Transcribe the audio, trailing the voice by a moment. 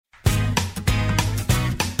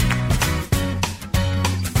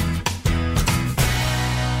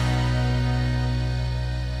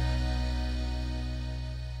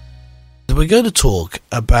we're going to talk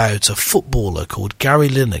about a footballer called Gary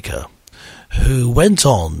Lineker, who went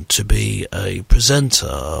on to be a presenter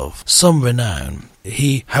of some renown.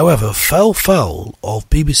 He, however, fell foul of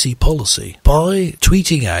BBC policy by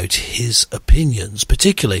tweeting out his opinions.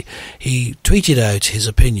 Particularly, he tweeted out his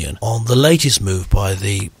opinion on the latest move by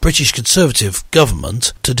the British Conservative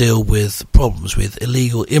government to deal with problems with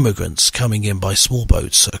illegal immigrants coming in by small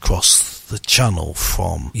boats across the Channel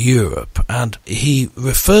from Europe. And he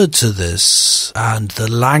referred to this and the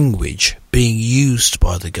language being used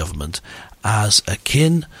by the government as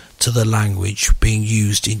akin to the language being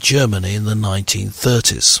used in Germany in the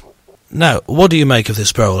 1930s. Now, what do you make of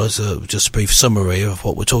this, Beryl? Just a brief summary of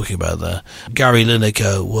what we're talking about there. Gary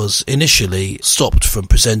Lineker was initially stopped from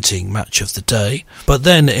presenting Match of the Day, but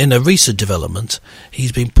then in a recent development,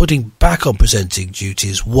 he's been putting back on presenting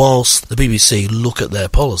duties whilst the BBC look at their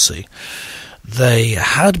policy. They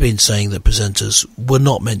had been saying that presenters were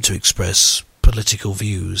not meant to express political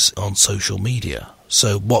views on social media.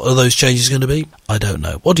 So what are those changes going to be? I don't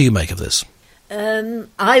know. What do you make of this?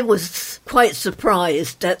 I was quite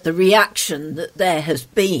surprised at the reaction that there has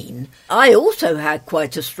been. I also had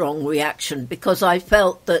quite a strong reaction because I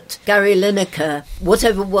felt that Gary Lineker,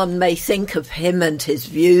 whatever one may think of him and his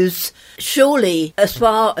views, surely as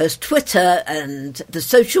far as Twitter and the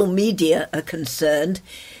social media are concerned,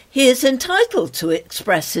 he is entitled to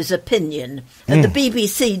express his opinion. And the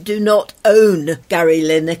BBC do not own Gary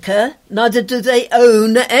Lineker, neither do they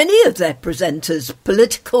own any of their presenters,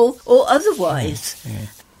 political or otherwise.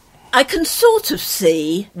 I can sort of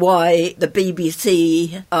see why the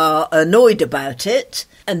BBC are annoyed about it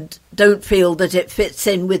and don't feel that it fits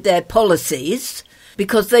in with their policies,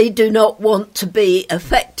 because they do not want to be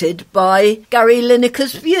affected by Gary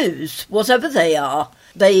Lineker's views, whatever they are.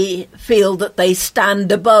 They feel that they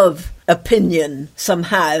stand above opinion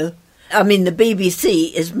somehow. I mean, the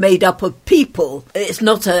BBC is made up of people. It's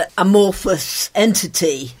not an amorphous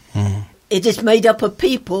entity. It is made up of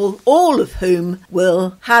people, all of whom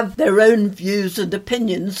will have their own views and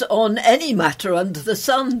opinions on any matter under the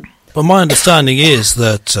sun. But my understanding is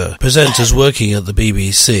that presenters working at the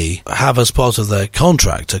BBC have as part of their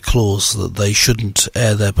contract a clause that they shouldn't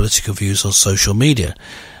air their political views on social media.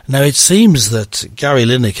 Now, it seems that Gary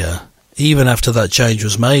Lineker, even after that change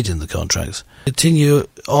was made in the contract, continue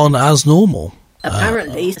on as normal.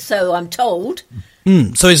 Apparently, so I'm told.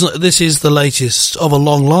 So this is the latest of a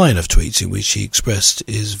long line of tweets in which he expressed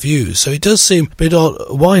his views. So it does seem a bit odd.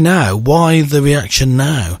 Why now? Why the reaction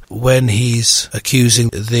now when he's accusing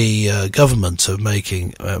the government of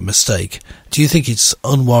making a mistake? Do you think it's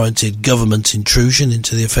unwarranted government intrusion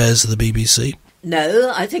into the affairs of the BBC?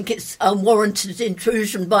 No, I think it's unwarranted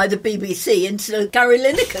intrusion by the BBC into Gary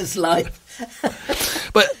Lineker's life.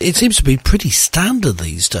 But it seems to be pretty standard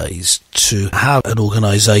these days to have an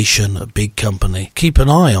organisation, a big company, keep an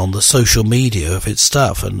eye on the social media of its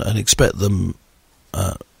staff and expect them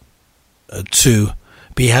to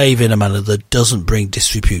behave in a manner that doesn't bring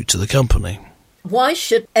disrepute to the company. Why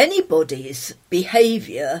should anybody's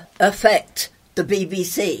behaviour affect the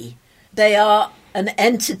BBC? They are an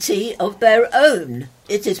entity of their own.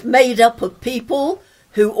 It is made up of people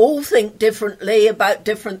who all think differently about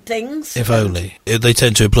different things. If only. They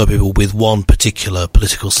tend to employ people with one particular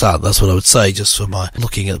political stand. That's what I would say, just for my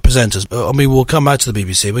looking at the presenters. I mean, we'll come back to the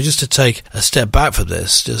BBC, but just to take a step back from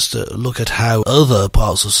this, just to look at how other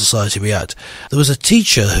parts of society react. There was a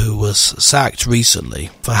teacher who was sacked recently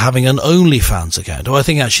for having an OnlyFans account. Well, I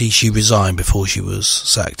think actually she resigned before she was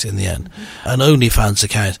sacked in the end. An OnlyFans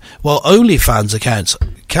account. Well, OnlyFans accounts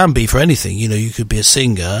can be for anything. You know, you could be a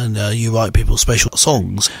singer and you write people special songs.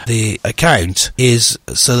 The account is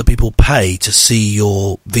so that people pay to see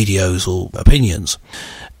your videos or opinions.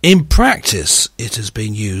 In practice, it has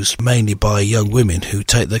been used mainly by young women who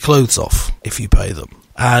take their clothes off if you pay them.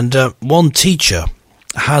 And one teacher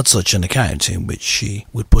had such an account in which she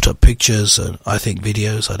would put up pictures and I think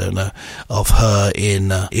videos, I don't know, of her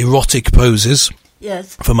in erotic poses.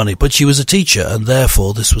 Yes. For money. But she was a teacher, and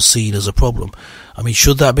therefore this was seen as a problem. I mean,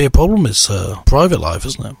 should that be a problem? It's her private life,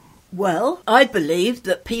 isn't it? Well, I believe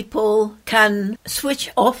that people can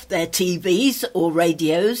switch off their TVs or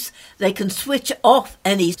radios. They can switch off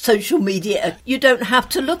any social media. You don't have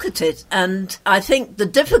to look at it. And I think the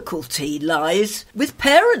difficulty lies with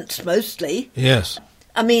parents mostly. Yes.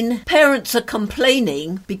 I mean, parents are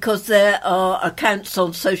complaining because there are accounts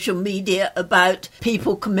on social media about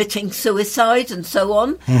people committing suicide and so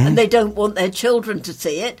on, and they don't want their children to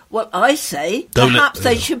see it. Well, I say perhaps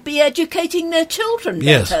they should be educating their children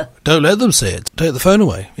better. Yes, don't let them see it. Take the phone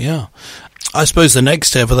away, yeah. I suppose the next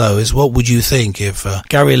step, though, is what would you think if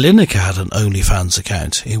Gary Lineker had an OnlyFans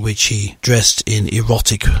account in which he dressed in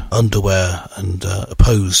erotic underwear and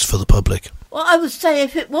posed for the public? Well, I would say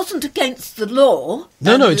if it wasn't against the law...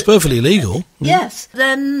 No, it's perfectly legal. Yes,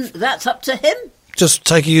 then that's up to him. Just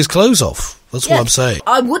taking his clothes off. That's what I'm saying.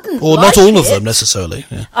 I wouldn't Or like not all of it. them, necessarily.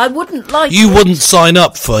 Yeah. I wouldn't like You it. wouldn't sign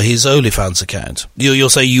up for his OnlyFans account. You'll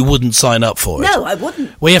say you wouldn't sign up for it. No, I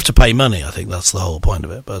wouldn't. Well, you have to pay money. I think that's the whole point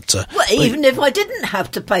of it. But Even if I didn't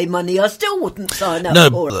have to pay money, I still wouldn't sign up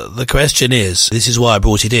for it. No, the question is, this is why I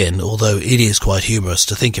brought it in, although it is quite humorous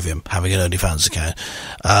to think of him having an OnlyFans account.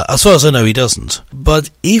 As far as I know, he doesn't. But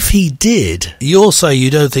if he did, you'll say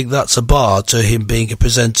you don't think that's a bar to him being a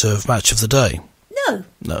presenter of Match of the Day.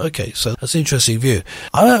 No, okay, so that's an interesting view.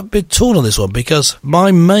 I'm a bit torn on this one because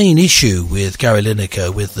my main issue with Gary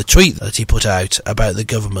Lineker, with the tweet that he put out about the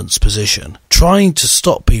government's position, trying to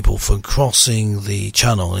stop people from crossing the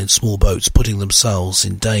channel in small boats, putting themselves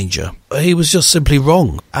in danger, he was just simply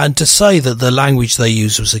wrong. And to say that the language they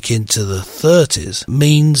used was akin to the 30s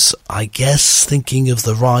means, I guess, thinking of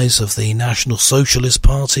the rise of the National Socialist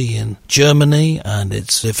Party in Germany and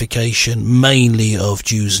its vilification mainly of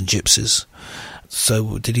Jews and gypsies.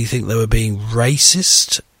 So did he think they were being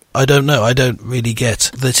racist? I don't know. I don't really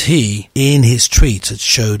get that he, in his tweet, had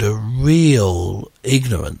showed a real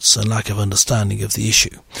ignorance and lack of understanding of the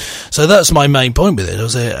issue. So that's my main point with it. I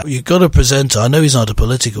was saying, you've got a presenter. I know he's not a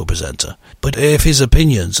political presenter, but if his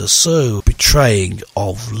opinions are so betraying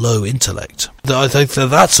of low intellect, I think that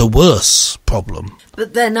that's a worse problem.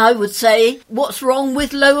 But then I would say, what's wrong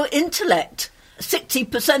with low intellect?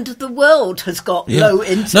 60% of the world has got low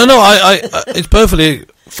intellect. No, I it's perfectly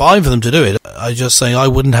fine for them to do it. I'm just saying I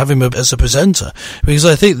wouldn't have him as a presenter because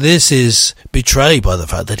I think this is betrayed by the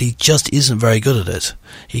fact that he just isn't very good at it.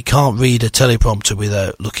 He can't read a teleprompter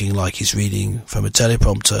without looking like he's reading from a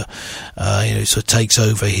teleprompter. He sort of takes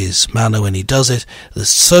over his manner when he does it. There's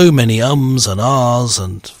so many ums and ahs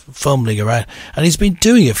and fumbling around, and he's been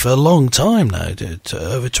doing it for a long time now,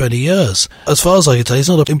 over 20 years. As far as I can tell, he's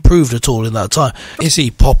not improved at all in that time. Is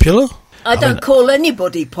he popular? I don't call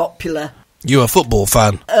anybody popular. You're a football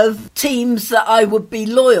fan. Of teams that I would be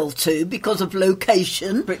loyal to because of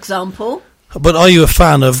location, for example. But are you a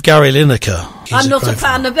fan of Gary Lineker? I'm not a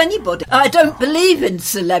fan of anybody. I don't believe in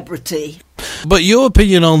celebrity. But your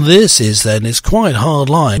opinion on this is quite hard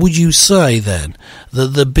line. Would you say then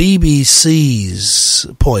that the BBC's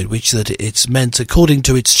point, which that it's meant, according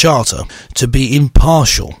to its charter, to be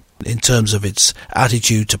impartial in terms of its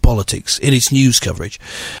attitude to politics in its news coverage?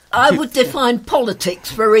 I would define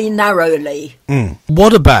politics very narrowly.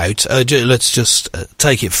 What about, let's just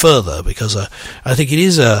take it further, because I think it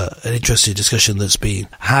is an interesting discussion that's been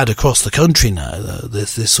had across the country now,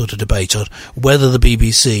 this sort of debate on whether the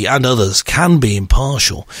BBC and others can be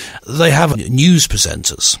impartial. They have news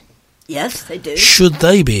presenters. Yes, they do. Should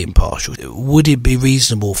they be impartial? Would it be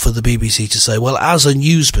reasonable for the BBC to say, well, as a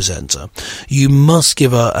news presenter, you must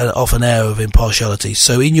give off an air of impartiality,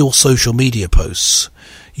 so in your social media posts,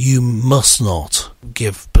 you must not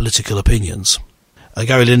give political opinions?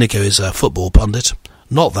 Gary Lineker is a football pundit,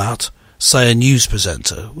 not that. Say a news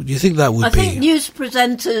presenter. Do you think that would be... I think news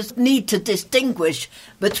presenters need to distinguish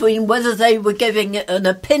between whether they were giving an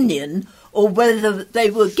opinion or whether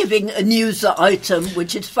they were giving a news item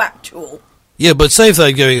which is factual. Yeah, but say if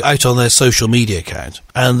they're going out on their social media account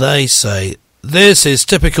and they say, this is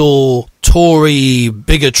typical Tory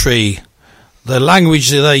bigotry. The language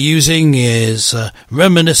that they're using is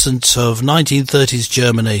reminiscent of 1930s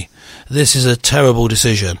Germany. This is a terrible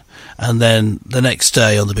decision. And then the next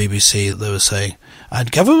day on the BBC they were saying, and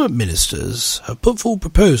government ministers have put forward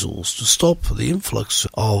proposals to stop the influx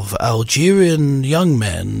of Algerian young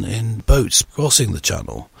men in boats crossing the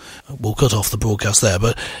channel. We'll cut off the broadcast there,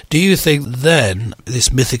 but do you think then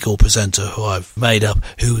this mythical presenter who I've made up,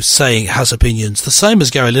 who's saying has opinions the same as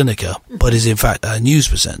Gary Lineker, but is in fact a news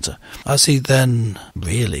presenter, has he then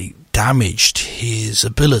really damaged his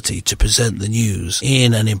ability to present the news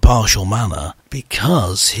in an impartial manner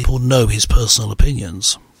because people know his personal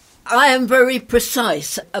opinions? I am very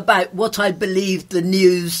precise about what I believe the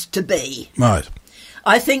news to be. Right.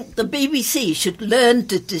 I think the BBC should learn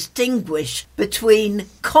to distinguish between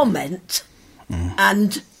comment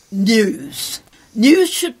and news. News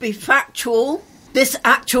should be factual. This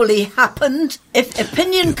actually happened. If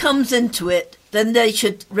opinion comes into it, then they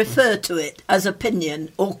should refer to it as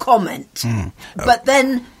opinion or comment. But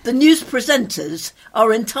then the news presenters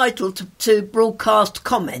are entitled to broadcast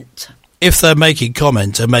comment. If they're making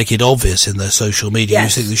comment and make it obvious in their social media,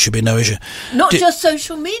 yes, you think there should be no issue? Not just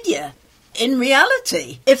social media. In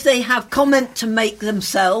reality, if they have comment to make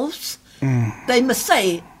themselves, they must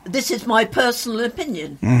say, this is my personal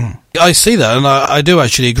opinion. I see that, and I do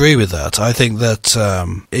actually agree with that. I think that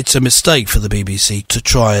it's a mistake for the BBC to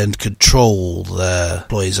try and control their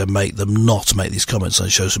employees and make them not make these comments on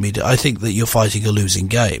social media. I think that you're fighting a losing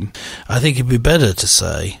game. I think it'd be better to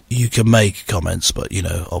say you can make comments, but,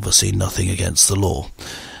 obviously nothing against the law.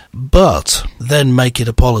 But then make it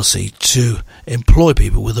a policy to employ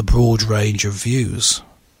people with a broad range of views,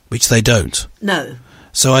 which they don't. No.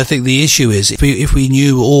 So I think the issue is, if we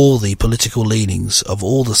knew all the political leanings of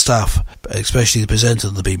all the staff, especially the presenter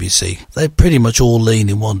of the BBC, they pretty much all lean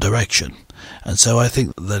in one direction. And so I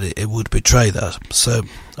think that it would betray that. So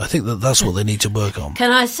I think that that's what they need to work on.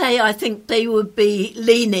 Can I say I think they would be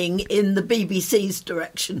leaning in the BBC's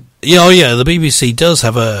direction? Yeah, the BBC does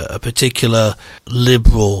have a particular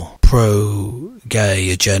liberal,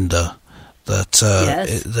 pro-gay agenda. That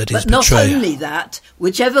is but not only that,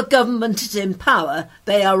 whichever government is in power,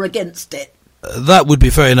 they are against it. That would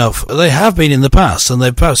be fair enough. They have been in the past, and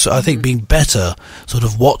they've perhaps, I think, been better sort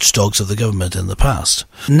of watchdogs of the government in the past.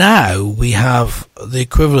 Now we have the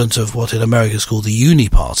equivalent of what in America is called the Uni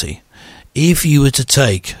Party. If you were to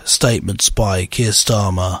take statements by Keir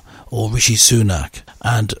Starmer or Rishi Sunak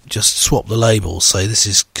and just swap the labels, say this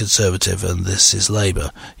is Conservative and this is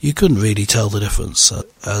Labour, you couldn't really tell the difference.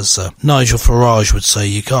 As Nigel Farage would say,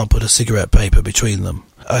 you can't put a cigarette paper between them.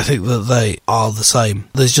 I think that they are the same.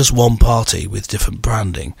 There's just one party with different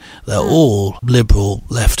branding. They're all liberal,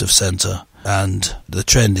 left of centre, and the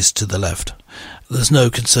trend is to the left. There's no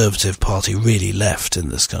Conservative party really left in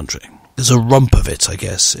this country. There's a rump of it, I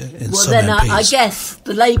guess, in some MPs. Well, then I guess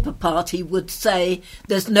the Labour Party would say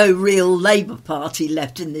there's no real Labour Party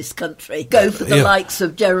left in this country. Go for the likes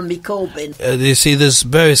of Jeremy Corbyn. You see, there's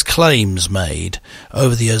various claims made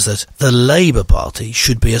over the years that the Labour Party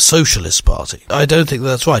should be a socialist party. I don't think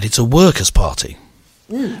that's right. It's a workers' party.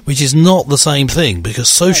 Which is not the same thing, because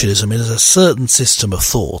socialism is a certain system of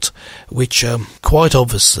thought which quite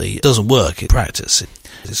obviously doesn't work in practice.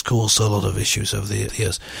 It's caused a lot of issues over the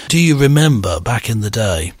years. Do you remember back in the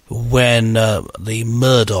day when the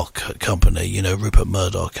Murdoch company, Rupert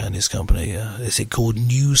Murdoch and his company, is it called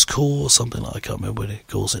News Corp or something like, I can't remember what it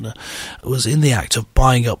calls it now, was in the act of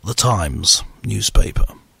buying up the Times newspaper?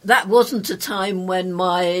 That wasn't a time when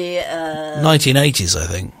my... 1980s, I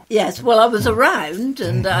think. Yes, well, I was around,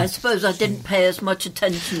 and I suppose I didn't pay as much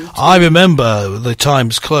attention to... I remember the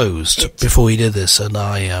Times closed before he did this, and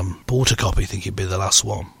I bought a copy, thinking it'd be the last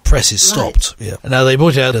one. Presses stopped. Yeah. Now, they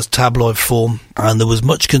brought it out as tabloid form, and there was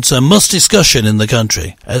much concern, much discussion in the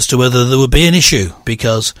country as to whether there would be an issue,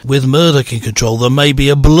 because with Murdoch in control, there may be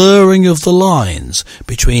a blurring of the lines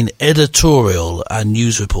between editorial and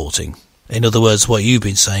news reporting. In other words, what you've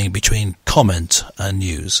been saying, between comment and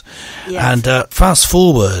news. Yes. And fast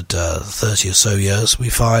forward 30 or so years, we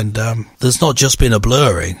find there's not just been a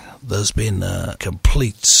blurring, there's been a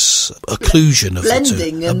complete occlusion of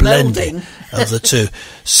the two. A blending of the two.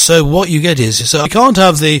 So what you get is, you can't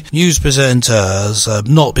have the news presenters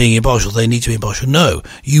not being impartial, they need to be impartial. No,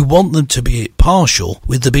 you want them to be partial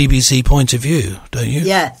with the BBC point of view, don't you?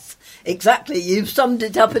 Yes. Exactly, you've summed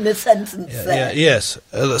it up in a sentence there. Yes.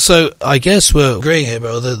 So I guess we're agreeing here,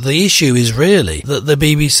 Beryl, that the issue is really that the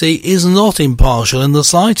BBC is not impartial in the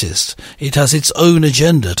slightest. It has its own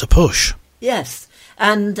agenda to push. Yes,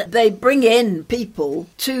 and they bring in people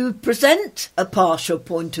to present a partial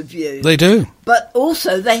point of view. They do. But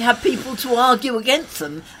also they have people to argue against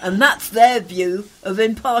them, and that's their view of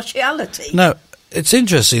impartiality. No. It's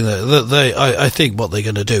interesting that I think what they're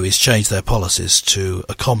going to do is change their policies to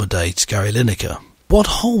accommodate Gary Lineker. What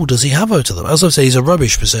hold does he have out of them? As I say, he's a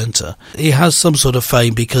rubbish presenter. He has some sort of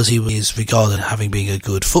fame because he is regarded as having been a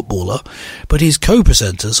good footballer, but his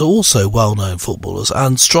co-presenters are also well-known footballers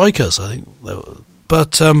and strikers, I think.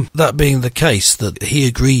 But that being the case, that he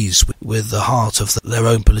agrees with the heart of their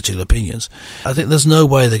own political opinions, I think there's no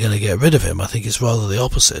way they're going to get rid of him. I think it's rather the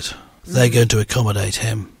opposite. They're going to accommodate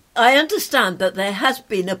him. I understand that there has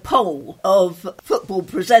been a poll of football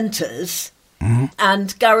presenters,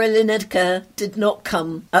 and Gary Lineker did not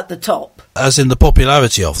come at the top. As in the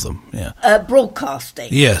popularity of them, yeah. Broadcasting.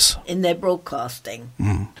 Yes. In their broadcasting.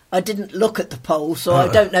 I didn't look at the poll, so I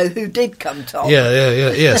don't know who did come top.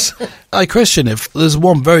 Yes. I question if there's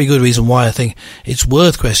one very good reason why I think it's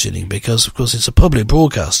worth questioning, because, of course, it's a public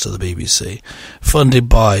broadcaster, the BBC, funded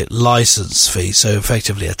by licence fees, so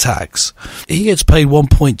effectively a tax. He gets paid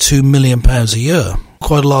 £1.2 million a year.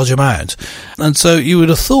 Quite a large amount. And so you would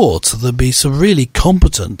have thought there'd be some really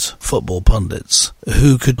competent football pundits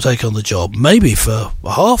who could take on the job, maybe for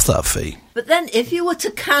half that fee. But then if you were to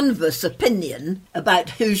canvass opinion about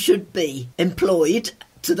who should be employed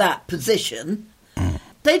to that position,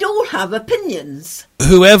 they'd all have opinions.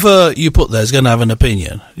 Whoever you put there is going to have an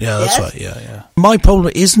opinion. Yeah, that's Yes. right. Yeah. My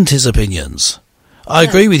problem isn't his opinions. I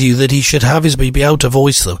agree with you that he should have be able to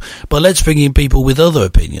voice them, but let's bring in people with other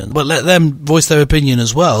opinions. But let them voice their opinion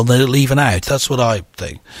as well, and then it'll even out. That's what I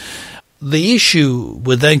think. The issue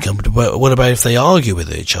would then come to what about if they argue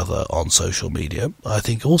with each other on social media? I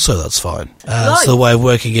think also that's fine. That's the way of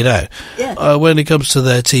working it out. Yeah. When it comes to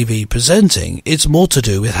their TV presenting, it's more to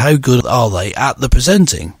do with how good are they at the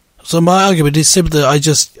presenting. So my argument is simply that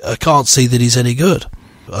I can't see that he's any good.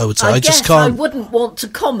 I would say I just can't. I wouldn't want to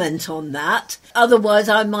comment on that. Otherwise,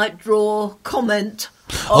 I might draw comment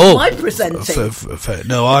on my presenting. Fair.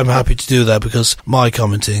 No, I'm happy to do that because my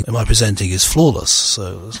commenting and my presenting is flawless.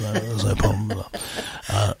 So there's no problem with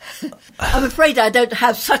that. I'm afraid I don't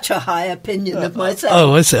have such a high opinion of myself.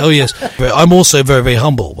 Oh, I see. Oh, yes. I'm also very, very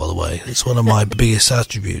humble, by the way. It's one of my biggest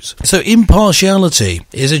attributes. So impartiality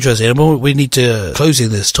is interesting. And we need to close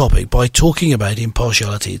in this topic by talking about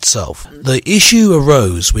impartiality itself. The issue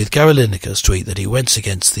arose with Gary Lineker's tweet that he went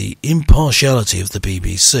against the impartiality of the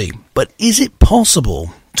BBC. But is it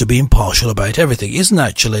possible to be impartial about everything? Isn't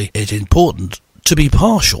actually it important to be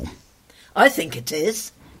partial? I think it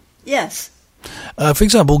is. Yes. For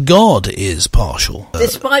example, God is partial.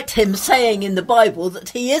 Despite him saying in the Bible that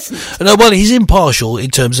he isn't. No, well, he's impartial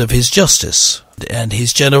in terms of his justice and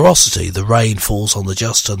his generosity. The rain falls on the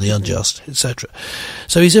just and the unjust, etc.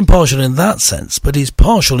 So he's impartial in that sense, but he's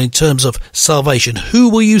partial in terms of salvation. Who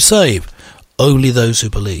will you save? Only those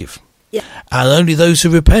who believe. Yeah. And only those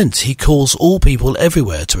who repent. He calls all people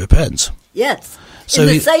everywhere to repent. Yes. So in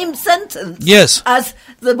the same sentence. Yes. As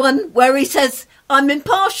the one where he says, I'm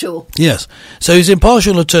impartial. Yes. So he's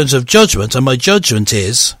impartial in terms of judgment, and my judgment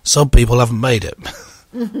is some people haven't made it.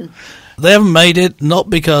 Mm-hmm. They haven't made it not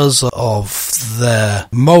because of their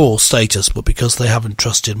moral status, but because they haven't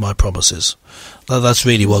trusted my promises. That's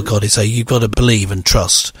really what God is saying. You've got to believe and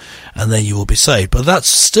trust, and then you will be saved. But that's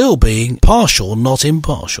still being partial, not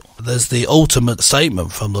impartial. There's the ultimate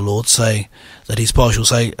statement from the Lord saying that he's partial,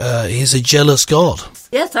 saying he's a jealous God.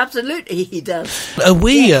 Yes, absolutely he does.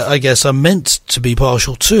 We, I guess, are meant to be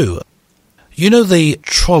partial too. You know the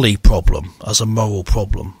trolley problem as a moral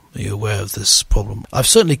problem? Are you aware of this problem? I've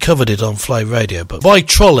certainly covered it on Fly Radio, but by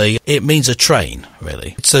trolley, it means a train,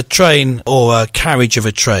 really. It's a train or a carriage of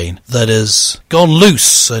a train that has gone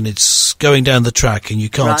loose and it's going down the track and you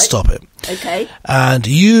can't stop it. Okay. And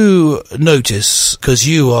you notice, because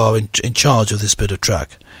you are in charge of this bit of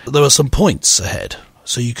track, there are some points ahead.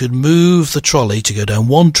 So you could move the trolley to go down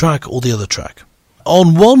one track or the other track.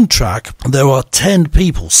 On one track, there are 10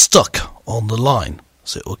 people stuck on the line,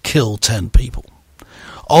 so it will kill 10 people.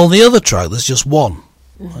 On the other track, there's just one.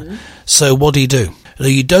 Mm-hmm. So what do? Now,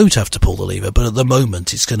 you don't have to pull the lever, but at the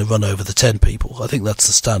moment, it's going to run over the 10 people. I think that's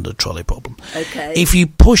the standard trolley problem. Okay. If you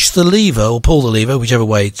push the lever or pull the lever, whichever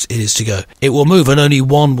way it is to go, it will move and only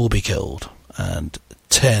one will be killed and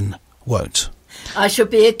 10 won't. I should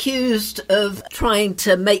be accused of trying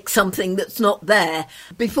to make something that's not there.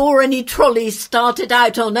 Before any trolleys started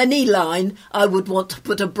out on any line, I would want to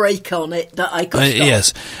put a brake on it that I could stop.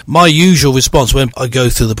 Yes. My usual response when I go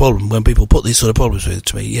through the problem, when people put these sort of problems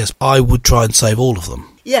to me, yes, I would try and save all of them.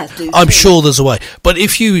 Yeah, I'm sure there's a way. But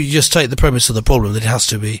if you just take the premise of the problem that it has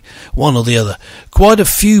to be one or the other, quite a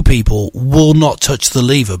few people will not touch the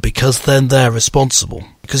lever because then they're responsible.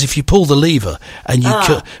 Because if you pull the lever and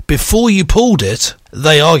before you pulled it,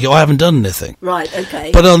 they argue, I haven't done anything. Right,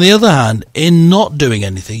 okay. But on the other hand, in not doing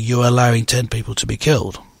anything, you're allowing 10 people to be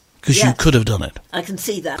killed. Because you could have done it. I can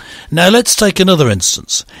see that. Now let's take another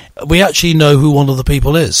instance. We actually know who one of the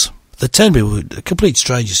people is. The 10 people are complete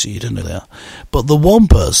strangers to you, don't know they are. But the one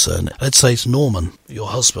person, let's say it's Norman, your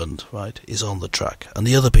husband, right, is on the track. And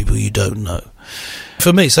the other people you don't know.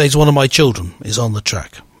 For me, say it's one of my children is on the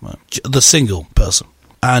track. Right, the single person.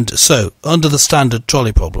 And so, under the standard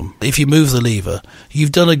trolley problem, if you move the lever,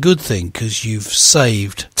 you've done a good thing because you've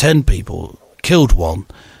saved 10 people, killed one,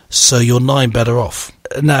 so you're 9 better off.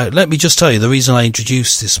 Now, let me just tell you the reason I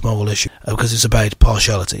introduced this moral issue, because it's about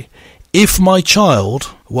partiality. If my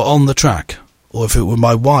child were on the track, or if it were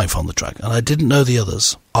my wife on the track, and I didn't know the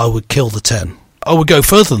others, I would kill the 10. I would go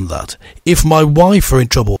further than that. If my wife were in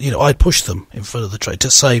trouble, I'd push them in front of the train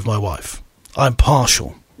to save my wife. I'm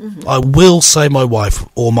partial. Mm-hmm. I will save my wife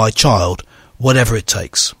or my child, whatever it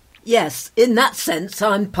takes. Yes, in that sense,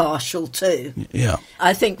 I'm partial too. Yeah.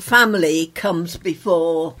 I think family comes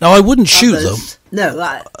before. Now, I wouldn't shoot others. them. No,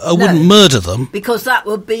 I wouldn't murder them. Because that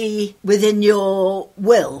would be within your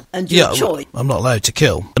will and your choice. I'm not allowed to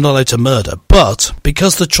kill. I'm not allowed to murder. But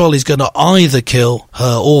because the trolley's going to either kill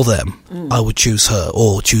her or them, I would choose her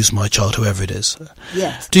or choose my child, whoever it is.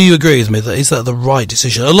 Yes. Do you agree with me? Is that the right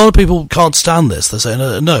decision? A lot of people can't stand this. They're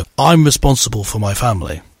saying, no, I'm responsible for my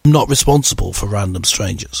family. I'm not responsible for random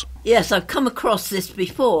strangers. Yes, I've come across this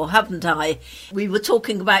before, haven't I? We were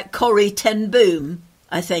talking about Corrie ten Boom,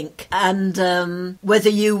 I think, and whether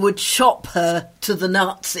you would shop her to the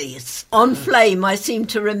Nazis. On Flame, I seem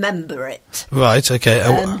to remember it. Right,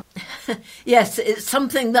 okay. Yes, it's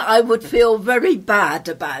something that I would feel very bad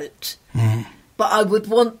about. But I would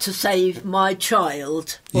want to save my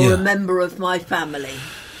child or a member of my family.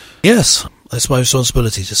 Yes, it's my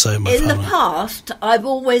responsibility to save my family. In the past, I've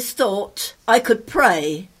always thought I could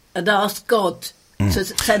pray and ask God to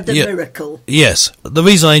send a miracle. Yes. The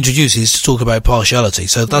reason I introduce is to talk about partiality.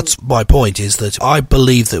 So that's my point, is that I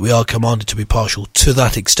believe that we are commanded to be partial to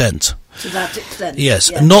that extent. To that extent.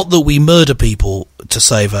 Yes. Not that we murder people to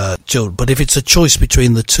save our children, but if it's a choice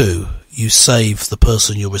between the two, you save the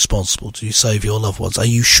person you're responsible to. You save your loved ones, and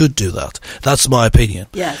you should do that. That's my opinion.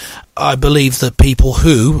 Yes. I believe that people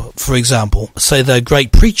who, for example, say they're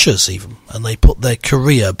great preachers even, and they put their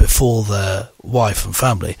career before their wife and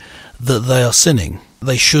family, that they are sinning.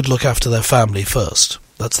 They should look after their family first.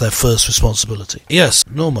 That's their first responsibility. Yes,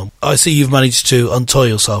 Norman, I see you've managed to untie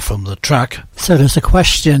yourself from the track. So there's a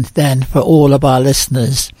question then for all of our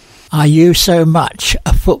listeners. Are you so much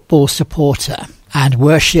a football supporter and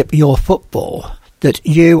worship your football that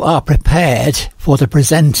you are prepared for the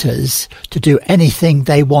presenters to do anything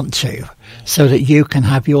they want to so that you can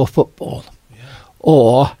have your football?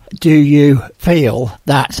 Or do you feel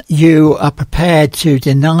that you are prepared to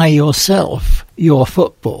deny yourself your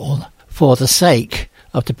football for the sake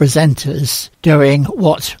of the presenters doing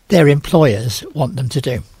what their employers want them to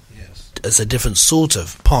do? There's a different sort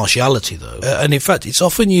of partiality, though. And in fact, it's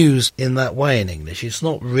often used in that way in English. It's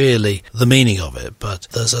not really the meaning of it, but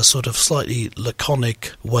there's a sort of slightly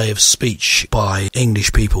laconic way of speech by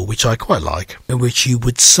English people, which I quite like, in which you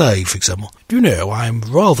would say, for example, "Do you know, I'm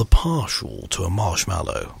rather partial to a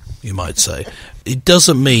marshmallow," you might say. It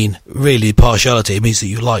doesn't mean really partiality. It means that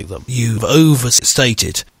you like them. You've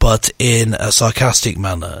overstated, but in a sarcastic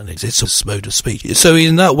manner, and it's a mode of speech. So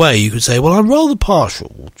in that way, you could say, well, I'm rather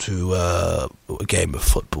partial to a game of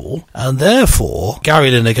football, and therefore, Gary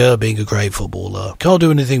Lineker, being a great footballer, can't do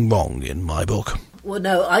anything wrong in my book. Well,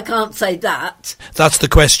 no, I can't say that. That's the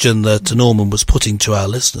question that Norman was putting to our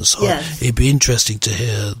listeners, so yes. It'd be interesting to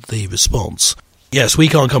hear the response. Yes, we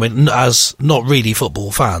can't comment as not really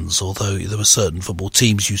football fans, although there were certain football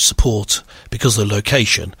teams you support because of the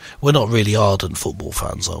location. We're not really ardent football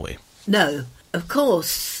fans, are we? No. Of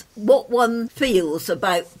course, what one feels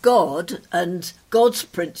about God and God's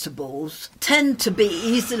principles tend to be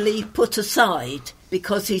easily put aside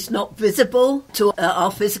because he's not visible to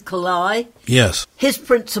our physical eye. Yes. His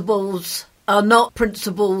principles are not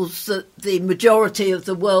principles that the majority of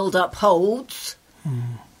the world upholds.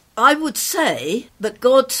 I would say that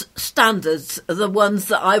God's standards are the ones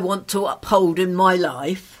that I want to uphold in my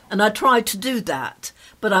life, and I try to do that,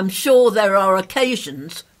 but I'm sure there are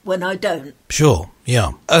occasions when I don't. Sure,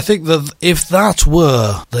 yeah. I think that if that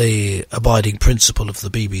were the abiding principle of the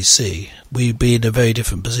BBC, we'd be in a very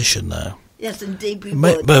different position now. Yes, indeed we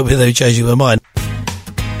would. But without changing my mind.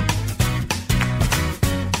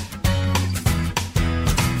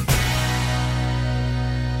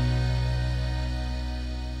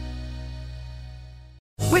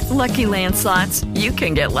 With Lucky Land Slots, you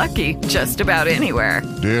can get lucky just about anywhere.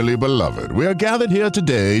 Dearly beloved, we are gathered here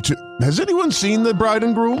today to... Has anyone seen the bride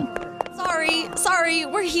and groom? Sorry,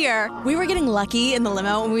 we're here. We were getting lucky in the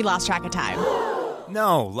limo and we lost track of time.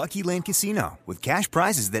 No, Lucky Land Casino, with cash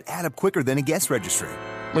prizes that add up quicker than a guest registry.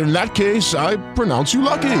 In that case, I pronounce you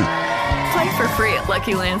lucky. Play for free at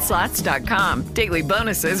LuckyLandSlots.com. Daily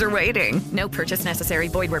bonuses are waiting. No purchase necessary.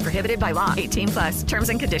 Void where prohibited by law. 18+. Terms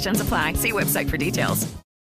and conditions apply. See website for details.